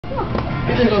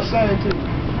He gonna sing too.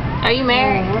 Are you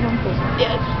married?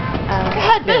 Yes.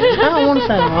 God damn it. I don't want to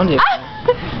sing. I'm just.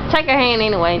 Take her hand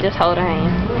anyway. Just hold her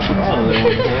hand.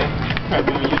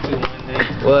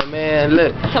 Well, man,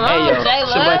 look. Come on, hey, yo,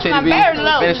 J-Luv. My bear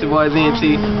low. Fantasy Boys NT.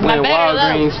 We in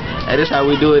Walgreens. Hey, this how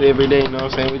we do it every day. You know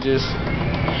what I'm saying? We just.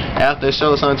 After the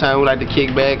show, sometimes we like to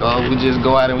kick back, or we just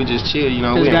go out and we just chill. You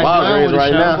know, we in Walgreens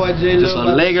right now. Just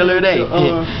a regular day.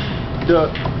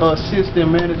 The assistant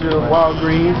manager of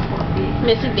Walgreens,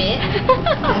 Miss Yvette.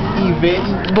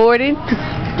 Yvette. Boarded.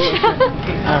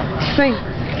 Sing.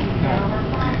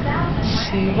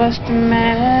 See what's the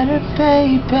matter,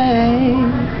 baby?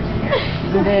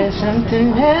 There's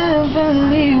something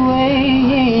heavenly way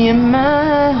in your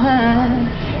mind.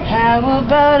 How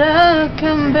about a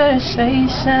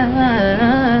conversation?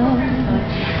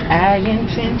 I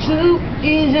intend to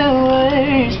ease your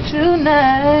words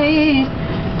tonight.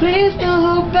 Please don't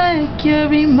hold back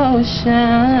your emotions.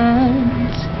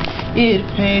 It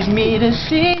pains me to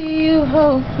see you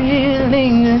hold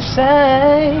feelings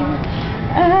inside.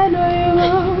 I know you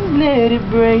won't let it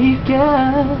break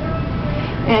up,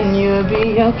 and you'll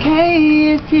be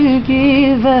okay if you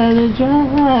give it a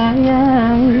try.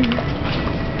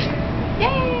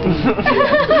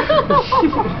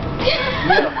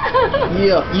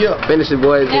 Yeah. Finish it,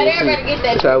 boys. Not everybody get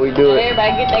that. That's how we do it.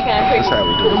 Everybody get that kind of That's how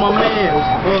we do it. My man,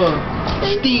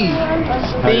 Steve.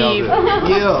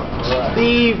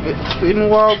 Steve in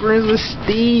Walgreens with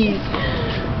Steve.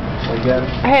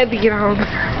 I had to get home.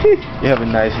 You have a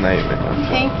nice night, man.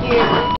 Thank you.